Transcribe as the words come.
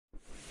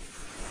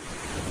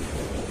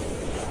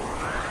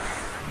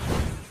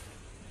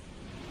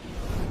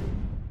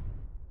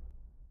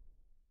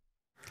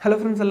Hello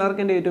friends,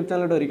 എല്ലാവർക്കും എൻ്റെ YouTube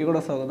ചാനലിലോട്ട് ഒരിക്കൽ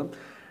കൂടെ സ്വാഗതം.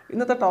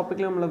 ഇന്നത്തെ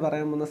ടോപ്പിക്കിൽ നമ്മൾ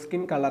പറയാൻ പോകുന്ന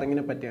സ്കിൻ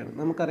കളറിങ്ങിനെ പറ്റിയാണ്.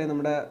 നമുക്കറിയാം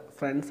നമ്മുടെ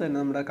ഫ്രണ്ട്സ് തന്നെ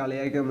നമ്മുടെ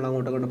കളിയാക്കി നമ്മൾ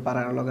അങ്ങോട്ട്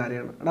പറയാനുള്ള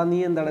കാര്യമാണ്. എടാ നീ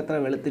എന്താണ് ഇത്ര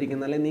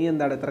വെളുത്തിരിക്കുന്നത്, അല്ലെങ്കിൽ നീ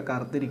എന്താണ് ഇത്ര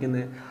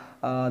കറുത്തിരിക്കുന്നത്,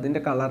 അതിൻ്റെ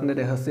കളറിൻ്റെ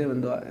രഹസ്യം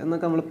എന്തുവാ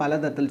എന്നൊക്കെ നമ്മൾ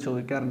പലതരത്തിൽ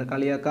ചോദിക്കാറുണ്ട്,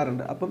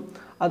 കളിയാക്കാറുണ്ട്. അപ്പം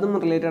അതും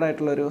റിലേറ്റഡ്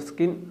ആയിട്ടുള്ളൊരു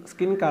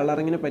സ്കിൻ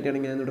കളറിങ്ങിനെ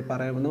പറ്റിയാണ് ഞാൻ ഇവിടെ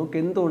പറയാൻ പോകുന്നത്. നമുക്ക്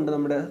എന്തുകൊണ്ട്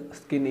നമ്മുടെ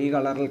സ്കിൻ ഈ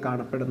കളറിൽ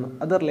കാണപ്പെടുന്നു,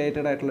 അത്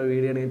റിലേറ്റഡ് ആയിട്ടുള്ള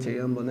വീഡിയോ ആണ് ഞാൻ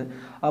ചെയ്യാൻ പോകുന്നത്.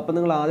 അപ്പോൾ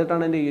നിങ്ങൾ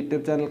ആദ്യമായിട്ടാണ് എൻ്റെ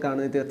യൂട്യൂബ് ചാനൽ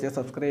കാണുന്നത്, തീർച്ചയായും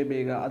സബ്സ്ക്രൈബ്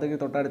ചെയ്യുക. അതൊക്കെ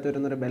തൊട്ടടുത്ത്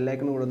വരുന്നൊരു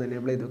ബെല്ലൈക്കൺ കൂടെ ഒന്ന്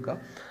എനേബിൾ ചെയ്ത് വെക്കുക.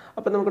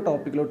 അപ്പോൾ നമുക്ക്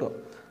ടോപ്പിക്കിലോട്ട് പോകാം.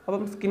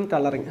 അപ്പം സ്കിൻ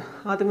കളറിങ്,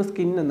 ആദ്യം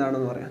സ്കിൻ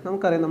എന്താണെന്ന് പറയാം.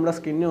 നമുക്കറിയാം നമ്മുടെ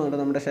സ്കിന്ന് കൊണ്ട്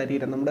നമ്മുടെ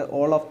ശരീരം, നമ്മുടെ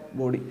ഓൾ ഓഫ്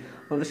ബോഡി,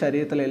 നമ്മുടെ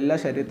ശരീരത്തിലെ എല്ലാ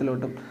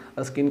ശരീരത്തിലോട്ടും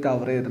സ്കിൻ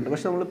കവർ ചെയ്തിട്ടുണ്ട്.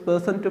 പക്ഷെ നമ്മൾ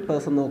പേഴ്സൺ ടു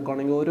പേഴ്സൺ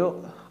നോക്കുകയാണെങ്കിൽ ഓരോ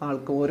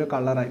ആൾക്കും ഓരോ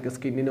കളറായിരിക്കും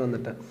സ്കിന്നിന്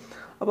വന്നിട്ട്.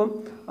 അപ്പം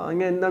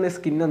ഇങ്ങനെ എന്താണ് ഈ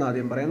സ്കിന്നെന്ന്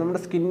ആദ്യം പറയാം.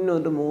 നമ്മുടെ സ്കിന്നിന്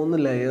വന്നിട്ട്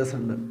 3 ലെയേഴ്സ്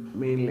ഉണ്ട്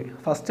മെയിൻലി.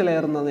 ഫസ്റ്റ്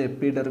ലെയർ എന്ന് പറഞ്ഞാൽ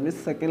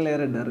epidermis, second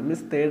layer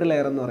dermis, third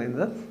layer എന്ന്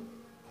പറയുന്നത്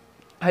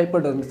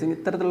ഹൈപ്പോഡെർമിസ്.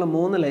 ഇത്തരത്തിലുള്ള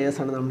 3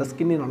 ലെയേഴ്സാണ് നമ്മുടെ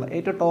സ്കിന്നിനുള്ള.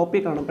 ഏറ്റവും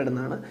ടോപ്പിൽ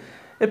കാണപ്പെടുന്നതാണ്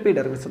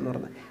എപ്പിഡെർമിസ് എന്ന്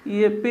പറയുന്നത്. ഈ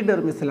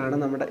എപ്പിഡെർമിസിലാണ്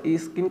നമ്മുടെ ഈ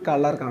സ്കിൻ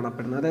കളർ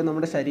കാണപ്പെടുന്നത്. അതായത്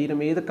നമ്മുടെ ശരീരം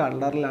ഏത്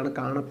കളറിലാണ്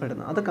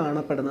കാണപ്പെടുന്നത്, അത്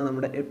കാണപ്പെടുന്നത്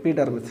നമ്മുടെ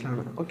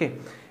എപ്പിഡെർമിസിലാണ്. ഓക്കെ,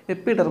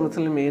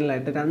 എപ്പിഡെർമിസിൽ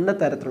മെയിനായിട്ട് 2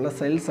 തരത്തിലുള്ള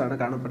സെൽസാണ്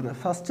കാണപ്പെടുന്നത്.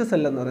 ഫസ്റ്റ്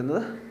സെൽ എന്ന്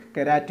പറയുന്നത്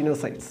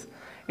കെരാറ്റിനോസൈറ്റ്സ്,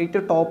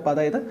 ഏറ്റവും ടോപ്പ്,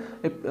 അതായത്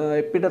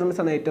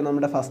എപ്പിഡെർമിസ് ആണ് ഏറ്റവും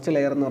നമ്മുടെ ഫസ്റ്റ്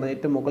ലെയർ എന്ന് പറഞ്ഞാൽ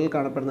ഏറ്റവും മുകളിൽ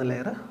കാണപ്പെടുന്ന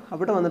ലെയർ.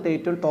 അവിടെ വന്നിട്ട്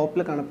ഏറ്റവും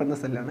ടോപ്പിൽ കാണപ്പെടുന്ന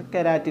സെല്ലാണ്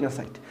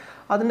കെരാറ്റിനോസൈറ്റ്.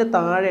 അതിൻ്റെ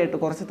താഴെയായിട്ട്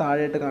കുറച്ച്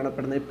താഴെയായിട്ട്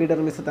കാണപ്പെടുന്ന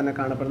എപ്പിഡെർമിസിൽ തന്നെ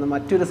കാണപ്പെടുന്ന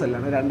മറ്റൊരു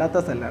സെല്ലാണ്,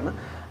 രണ്ടാമത്തെ സെല്ലാണ്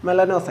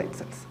മെലനോസൈറ്റ്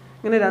സെൽസ്.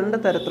 ഇങ്ങനെ 2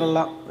 തരത്തിലുള്ള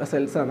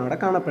സെൽസാണ് അവിടെ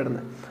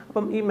കാണപ്പെടുന്നത്.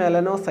 അപ്പം ഈ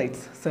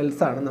മെലനോസൈറ്റ്സ്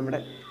സെൽസാണ് നമ്മുടെ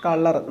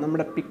കളർ,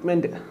 നമ്മുടെ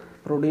പിഗ്മെൻറ്റ്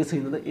പ്രൊഡ്യൂസ്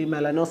ചെയ്യുന്നത് ഈ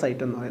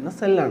മെലനോസൈറ്റ് എന്ന് പറയുന്ന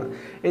സെല്ലാണ്.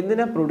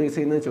 എന്തിനാണ് പ്രൊഡ്യൂസ്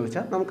ചെയ്യുന്നത്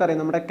ചോദിച്ചാൽ നമുക്കറിയാം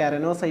നമ്മുടെ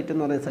കെരനോസൈറ്റ്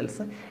എന്ന് പറയുന്ന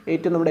സെൽസ്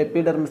ഏറ്റവും നമ്മുടെ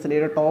എപ്പിഡെർമിസിൻ്റെ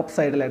ഒരു ടോപ്പ്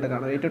സൈഡിലായിട്ട്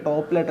കാണും, ഏറ്റവും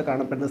ടോപ്പിലായിട്ട്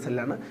കാണപ്പെടുന്ന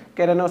സെല്ലാണ്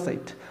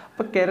കെരനോസൈറ്റ്.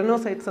 അപ്പോൾ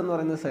കെരനോസൈറ്റ്സ് എന്ന്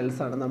പറയുന്ന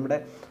സെൽസാണ് നമ്മുടെ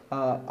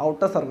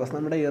ഔട്ടർ സർഫസ്,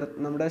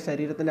 നമ്മുടെ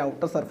ശരീരത്തിൻ്റെ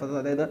ഔട്ടർ സർഫസ്,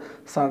 അതായത്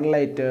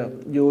സൺലൈറ്റ്,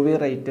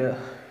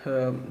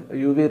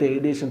 യു വി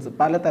റേഡിയേഷൻസ്,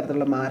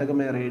 പലതരത്തിലുള്ള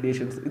മാരകമായ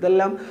റേഡിയേഷൻസ്,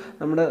 ഇതെല്ലാം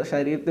നമ്മുടെ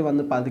ശരീരത്തിൽ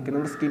വന്ന് പതിക്കുന്നത്,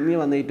 നമ്മുടെ സ്കിന്നിൽ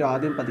വന്ന് ഏറ്റവും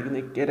ആദ്യം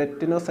പതിക്കുന്നത് ഈ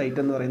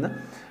കെരറ്റിനോസൈറ്റ് എന്ന് പറയുന്ന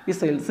ഈ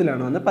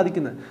സെൽസിലാണ് വന്ന്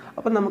പതിക്കുന്നത്.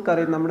 അപ്പം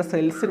നമുക്കറിയാം നമ്മുടെ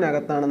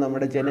സെൽസിനകത്താണ്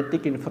നമ്മുടെ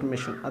ജനറ്റിക്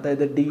ഇൻഫർമേഷൻ,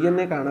 അതായത്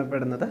DNA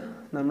കാണപ്പെടുന്നത്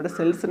നമ്മുടെ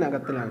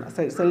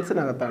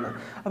സെൽസിനകത്താണ്.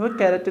 അപ്പോൾ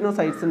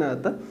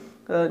കെരറ്റിനോസൈറ്റ്സിനകത്ത്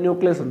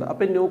ന്യൂക്ലിയസ് ഉണ്ട്.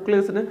 അപ്പോൾ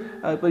ന്യൂക്ലിയസിന്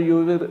ഇപ്പോൾ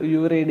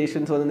യു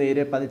റേഡിയേഷൻസ് വന്ന്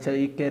നേരെ പതിച്ചാൽ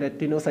ഈ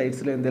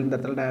കെരറ്റിനോസൈറ്റ്സിൽ എന്തെങ്കിലും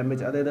തരത്തിലുള്ള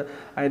ഡാമേജ്, അതായത്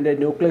അതിൻ്റെ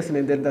ന്യൂക്ലിയസിന്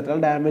എന്തെങ്കിലും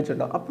തരത്തിലുള്ള ഡാമേജ്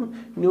ഉണ്ടാവും. അപ്പം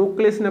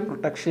ന്യൂക്ലിയസിനെ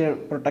പ്രൊട്ടക്റ്റ്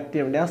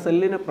ചെയ്യാൻ വേണ്ടി, ആ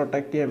സെല്ലിനെ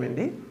പ്രൊട്ടക്റ്റ് ചെയ്യാൻ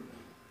വേണ്ടി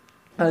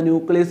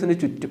ന്യൂക്ലിയസിന്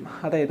ചുറ്റും,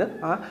 അതായത്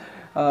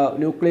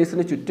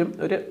ന്യൂക്ലിയസിന് ചുറ്റും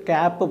ഒരു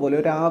ക്യാപ്പ് പോലെ,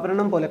 ഒരു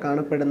ആവരണം പോലെ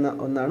കാണപ്പെടുന്ന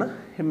ഒന്നാണ്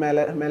ഈ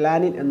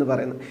മെലാനിൻ എന്ന്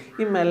പറയുന്നത്.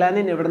 ഈ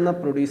മെലാനിൻ എവിടെ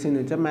നിന്നാണ് പ്രൊഡ്യൂസ്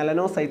ചെയ്യുന്നത് വെച്ചാൽ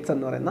മെലനോസൈറ്റ്സ്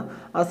എന്ന് പറയുന്ന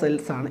ആ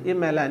സെൽസാണ് ഈ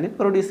മെലാനിൻ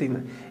പ്രൊഡ്യൂസ്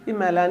ചെയ്യുന്നത്. ഈ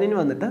മെലാനിൻ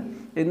വന്നിട്ട്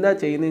എന്താ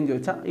ചെയ്യുന്നതെന്ന്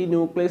ചോദിച്ചാൽ ഈ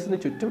ന്യൂക്ലിയസിന്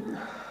ചുറ്റും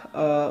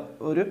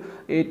ഒരു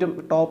ഏറ്റവും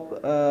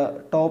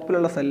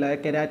ടോപ്പിലുള്ള സെല്ലായ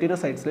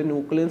കെരാറ്റിനോസൈറ്റ്സിലെ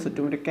ന്യൂക്ലിയസിന്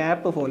ചുറ്റും ഒരു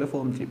ക്യാപ്പ് പോലെ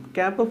ഫോം ചെയ്യും.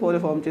 ക്യാപ്പ് പോലെ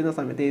ഫോം ചെയ്യുന്ന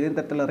സമയത്ത് ഏതെങ്കിലും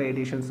തരത്തിലുള്ള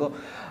റേഡിയേഷൻസോ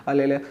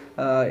അല്ലെങ്കിൽ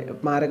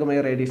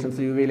മാരകമായ റേഡിയേഷൻസ്,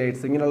 UV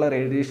ലൈറ്റ്സ്, ഇങ്ങനെയുള്ള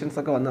റേഡിയേഷൻസ്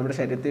ഒക്കെ വന്ന് നമ്മുടെ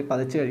ശരീരത്തിൽ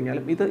പതിച്ചു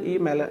കഴിഞ്ഞാലും ഇത് ഈ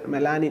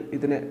മെലാനിൻ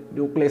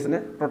ന്യൂക്ലിയസിനെ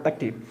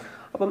പ്രൊട്ടക്റ്റ് ചെയ്യും.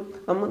 അപ്പം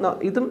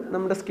ഇതും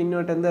നമ്മുടെ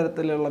സ്കിന്നുമായിട്ട് എന്ത്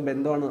തരത്തിലുള്ള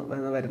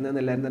ബന്ധമാണ്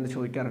വരുന്നതെന്ന് എല്ലാവരും തന്നെ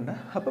ചോദിക്കാറുണ്ട്.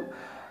 അപ്പം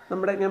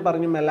ഞാൻ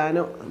പറഞ്ഞു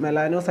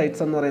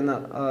മെലാനോസൈറ്റ്സ് എന്ന് പറയുന്ന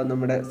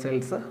നമ്മുടെ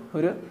സെൽസ്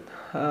ഒരു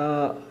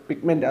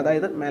പിഗ്മെൻറ്റ്,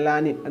 അതായത്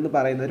മെലാനിൻ എന്ന്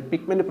പറയുന്ന ഒരു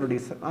പിഗ്മെൻറ്റ്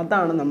പ്രൊഡ്യൂസർ,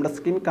 അതാണ് നമ്മുടെ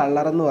സ്കിൻ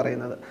കളർ എന്ന്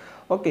പറയുന്നത്.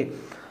 ഓക്കെ,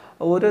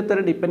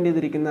 ഓരോരുത്തരും ഡിപ്പെൻഡ്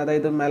ചെയ്തിരിക്കുന്ന,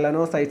 അതായത്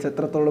മെലനോസൈറ്റ്സ്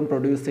എത്രത്തോളം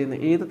പ്രൊഡ്യൂസ്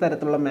ചെയ്യുന്നത്, ഏത്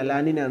തരത്തിലുള്ള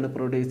മെലാനിനാണ്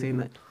പ്രൊഡ്യൂസ്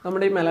ചെയ്യുന്നത്.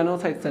 നമ്മുടെ ഈ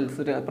മെലനോസൈറ്റ്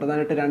സെൽസ്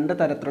പ്രധാനമായിട്ട് 2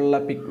 തരത്തിലുള്ള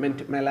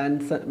പിഗ്മെൻറ്റ്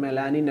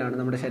മെലാനിനാണ്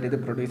നമ്മുടെ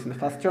ശരീരത്തിൽ പ്രൊഡ്യൂസ്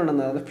ചെയ്യുന്നത്. ഫസ്റ്റ് വൺ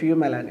എന്ന് പറയുന്നത് ഫ്യൂ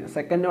മെലാനിൻ,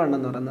 സെക്കൻഡ് വൺ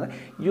എന്ന് പറയുന്നത്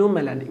യു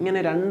മെലാനിൻ.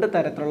 ഇങ്ങനെ 2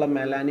 തരത്തിലുള്ള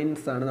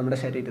മെലാനിൻസ് ആണ് നമ്മുടെ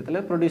ശരീരത്തിൽ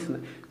പ്രൊഡ്യൂസ്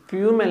ചെയ്യുന്നത്.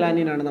 ഫ്യൂ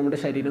മെലാനിനാണ് നമ്മുടെ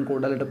ശരീരം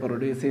കൂടുതലായിട്ട്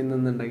പ്രൊഡ്യൂസ്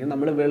ചെയ്യുന്നതെന്നുണ്ടെങ്കിൽ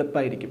നമ്മൾ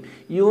വെളുപ്പായിരിക്കും.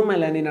 യു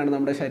മെലാനിനാണ്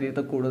നമ്മുടെ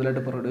ശരീരത്തിൽ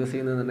കൂടുതലായിട്ട് പ്രൊഡ്യൂസ്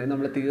ചെയ്യുന്നതെന്നുണ്ടെങ്കിൽ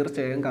നമ്മൾ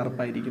തീർച്ചയായും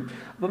കറുപ്പായിരിക്കും.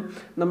 അപ്പം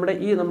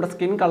നമ്മുടെ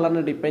സ്കിൻ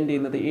കളറിനെ ഡിപ്പെൻഡ്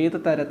ചെയ്യുന്നത് ഏത്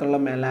തരത്തിലുള്ള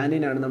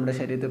മെലാനിനാണ് നമ്മുടെ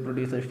ശരീരത്തിൽ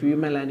പ്രൊഡ്യൂസ് ചെയ്യുന്നത്. ഫ്യൂ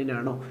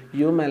മെലാനിനാണോ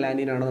യു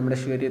മെലാനിനാണോ നമ്മുടെ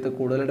ശരീരത്തിൽ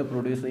കൂടുതലായിട്ട്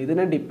പ്രൊഡ്യൂസ് ചെയ്യുന്നത്,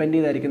 ഇതിനെ ഡിപ്പെൻഡ്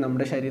ചെയ്തായിരിക്കും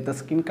നമ്മുടെ ശരീരത്തിൽ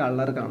സ്കിൻ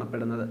കളർ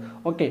കാണപ്പെടുന്നത്.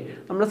 ഓക്കെ,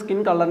 നമ്മുടെ സ്കിൻ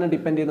കളറിനെ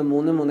ഡിപ്പെൻഡ് ചെയ്യുന്ന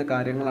 3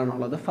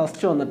 കാര്യങ്ങളാണുള്ളത്.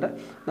 ഫസ്റ്റ് വന്നിട്ട്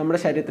നമ്മുടെ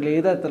ശരീരത്തിൽ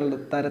ഏത്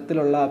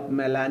തരത്തിലുള്ള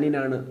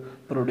മെലാനിനാണ്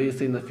പ്രൊഡ്യൂസ്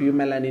ചെയ്യുന്നത്, ഫ്യൂ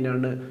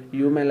മെലാനിനാണ്,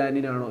 യു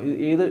മെലാനിനാണോ,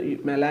 ഏത്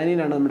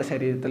മെലാനിനാണ് നമ്മുടെ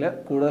ശരീരത്തിൽ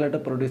കൂടുതലായിട്ട്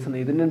പ്രൊഡ്യൂസ്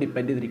ചെയ്യുന്നത്, ഇതിനെ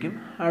ഡിപ്പെൻഡ് ചെയ്തിരിക്കും.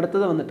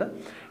 അടുത്തത് വന്നിട്ട്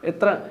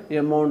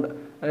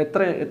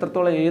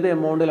എത്രത്തോളം ഏത്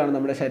എമൗണ്ടിലാണ്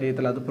നമ്മുടെ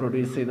ശരീരത്തിൽ അത്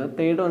പ്രൊഡ്യൂസ് ചെയ്യുന്നത്.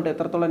 തേർഡ് വന്നിട്ട്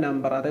എത്രത്തോളം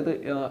നമ്പർ, അതായത്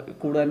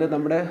കൂടുതൽ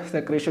നമ്മുടെ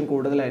സെക്രീഷൻ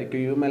കൂടുതലായിരിക്കും,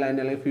 യു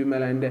മെലാനിൻ അല്ലെങ്കിൽ ഫ്യൂ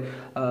മെലാനിൻ്റെ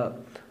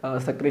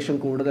സെക്രീഷൻ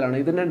കൂടുതലാണ്.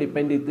 ഇതിനെ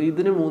ഡിപ്പെൻഡ് ചെയ്ത്,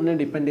 ഇതിന് 3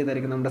 ഡിപ്പെൻഡ്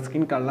ചെയ്തായിരിക്കും നമ്മുടെ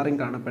സ്കിൻ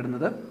കളറിങ്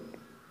കാണപ്പെടുന്നത്.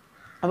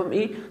 അപ്പം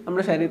ഈ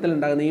നമ്മുടെ ശരീരത്തിൽ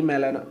ഉണ്ടാകുന്ന ഈ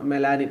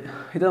മെലാനിൻ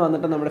ഇത്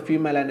വന്നിട്ട് നമ്മുടെ ഫ്യൂ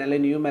മെലാനിൻ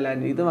അല്ലെങ്കിൽ ന്യൂ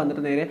മെലാനിൻ, ഇത്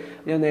വന്നിട്ട്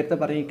ഞാൻ നേരത്തെ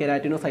പറഞ്ഞ ഈ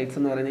കെരാറ്റിനോസൈറ്റ്സ്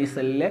എന്ന് പറയുന്ന ഈ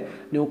സെല്ലിലെ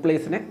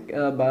ന്യൂക്ലിയസിനെ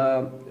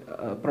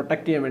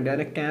പ്രൊട്ടക്റ്റ് ചെയ്യാൻ വേണ്ടി,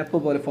 അതിനെ ക്യാപ്പ്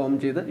പോലെ ഫോം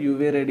ചെയ്ത്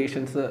UV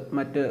റേഡിയേഷൻസ്,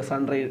 മറ്റ്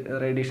സൺ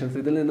റേഡിയേഷൻസ്,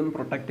 ഇതിൽ നിന്നും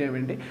പ്രൊട്ടക്റ്റ് ചെയ്യാൻ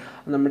വേണ്ടി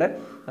നമ്മുടെ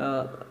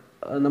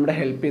നമ്മുടെ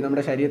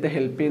നമ്മുടെ ശരീരത്തെ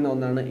ഹെൽപ്പ് ചെയ്യുന്ന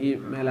ഒന്നാണ് ഈ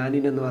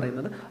മെലാനിൻ എന്ന്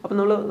പറയുന്നത്. അപ്പോൾ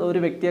നമ്മൾ ഒരു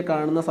വ്യക്തിയെ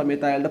കാണുന്ന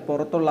സമയത്ത് അയാളുടെ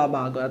പുറത്തുള്ള ആ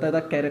ഭാഗം, അതായത്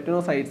ആ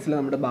കെരറ്റിനോസൈറ്റ്സിൽ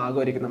നമ്മുടെ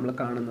ഭാഗമായിരിക്കും നമ്മൾ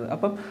കാണുന്നത്.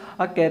 അപ്പം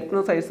ആ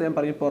കെരറ്റിനോസൈറ്റ്സ് ഞാൻ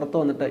പറയും പുറത്ത്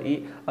വന്നിട്ട് ഈ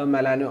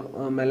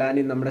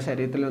മെലാനിൻ നമ്മുടെ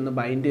ശരീരത്തിൽ ഒന്ന്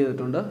ബൈൻഡ്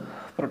ചെയ്തിട്ടുണ്ട്,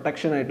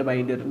 പ്രൊട്ടക്ഷനായിട്ട്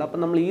ബൈൻഡ് ചെയ്തിട്ടുണ്ട്. അപ്പം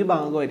നമ്മൾ ഈ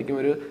ഭാഗമായിരിക്കും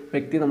ഒരു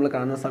വ്യക്തി നമ്മൾ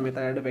കാണുന്ന സമയത്ത്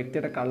അയാളുടെ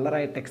വ്യക്തിയുടെ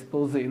കളറായിട്ട്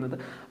എക്സ്പോസ് ചെയ്യുന്നത്.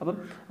 അപ്പം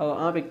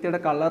ആ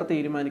വ്യക്തിയുടെ കളർ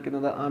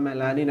തീരുമാനിക്കുന്നത് ആ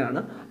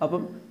മെലാനിനാണ്.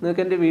 അപ്പം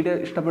നിങ്ങൾക്ക് എൻ്റെ വീഡിയോ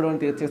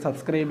ഇഷ്ടപ്പെടുവാണെങ്കിൽ തീർച്ചയായും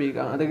സബ്സ്ക്രൈബ്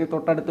ചെയ്യുക. അതൊക്കെ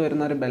തൊട്ടടുത്ത്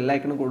വരുന്ന ഒരു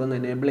ബെല്ലൈക്കൺ കൂടെ ഒന്ന്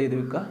എനേബിൾ ചെയ്ത്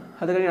വെക്കുക.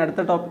 അത് കഴിഞ്ഞ്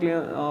അടുത്ത ടോപ്പിക്കിൽ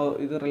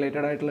ഇത്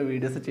റിലേറ്റഡ് ആയിട്ടുള്ള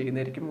വീഡിയോസ്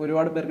ചെയ്യുന്നതായിരിക്കും.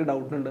 ഒരുപാട് പേർക്ക്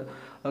ഡൗട്ടുണ്ട്,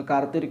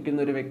 കറുത്തിരിക്കുന്ന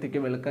ഒരു വ്യക്തിക്ക്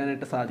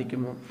വെളുക്കാനായിട്ട്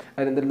സാധിക്കുമോ,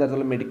 അതിനെന്തെങ്കിലും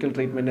തരത്തിലുള്ള മെഡിക്കൽ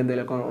ട്രീറ്റ്മെൻറ്റ്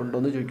എന്തെങ്കിലുമൊക്കെ ഉണ്ടോ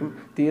എന്ന് ചോദിക്കും.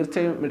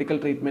 തീർച്ചയായും മെഡിക്കൽ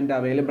ട്രീറ്റ്മെൻറ്റ്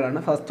അവൈലബിൾ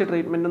ആണ്. ഫസ്റ്റ്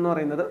ട്രീറ്റ്മെൻറ്റ് എന്ന്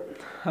പറയുന്നത്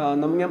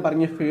ഞാൻ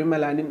പറഞ്ഞു ഫ്യൂ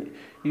മെലാനിൻ,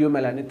 യു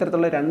മെലാനിൻ,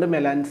 ഇത്തരത്തിലുള്ള 2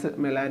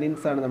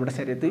 മെലാനിൻസ് ആണ് നമ്മുടെ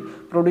ശരീരത്തിൽ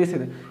പ്രൊഡ്യൂസ്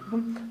ചെയ്യുന്നത്.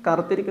 ഇപ്പം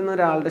കറുത്തിരിക്കുന്ന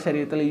ഒരാളുടെ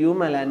ശരീരത്തിൽ യു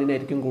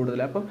മെലാനിനായിരിക്കും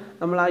കൂടുതൽ. അപ്പം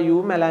നമ്മൾ ആ യു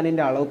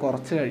മെലാനിൻ്റെ അളവ്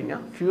കുറച്ച്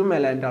കഴിഞ്ഞാൽ ഫ്യൂ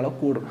മെലാനിൻ്റെ അളവ്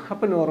കൂടും.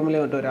 അപ്പോൾ നോർമലി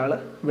മറ്റൊരാൾ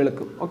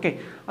വെളുക്കും. ഓക്കെ,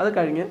 അത്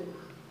കഴിഞ്ഞ്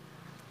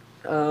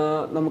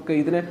നമുക്ക്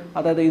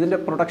ഇതിൻ്റെ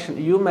പ്രൊഡക്ഷൻ,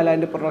 യു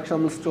മെലാനിൻ്റെ പ്രൊഡക്ഷൻ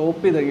നമ്മൾ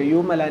സ്റ്റോപ്പ്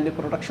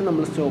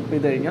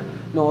ചെയ്ത് കഴിഞ്ഞാൽ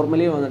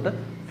നോർമലി വന്നിട്ട്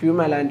ഫ്യൂ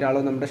മെലാനിൻ്റെ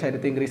അളവ് നമ്മുടെ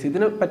ശരീരത്തിൽ ഇൻക്രീസ്.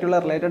 ഇതിനെ പറ്റിയുള്ള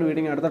റിലേറ്റഡ്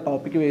വീഡിയോ അടുത്ത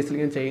ടോപ്പിക്ക് ബേസിൽ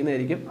ഞാൻ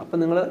ചെയ്യുന്നതായിരിക്കും. അപ്പോൾ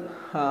നിങ്ങൾ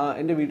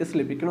എൻ്റെ വീഡിയോസ്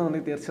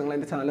ലഭിക്കണമെന്നുണ്ടെങ്കിൽ തീർച്ചയായും നിങ്ങൾ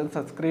എൻ്റെ ചാനൽ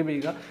സബ്സ്ക്രൈബ്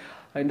ചെയ്യുക.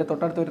 അതിൻ്റെ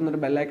തൊട്ടടുത്ത് വരുന്നൊരു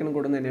ബെല്ലൈക്കൺ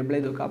കൂടെ ഒന്ന് എനേബിൾ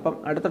ചെയ്ത് വെക്കുക. അപ്പം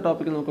അടുത്ത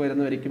ടോപ്പിക്ക് നമുക്ക്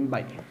വരുന്നതായിരിക്കും.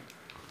 ബൈ.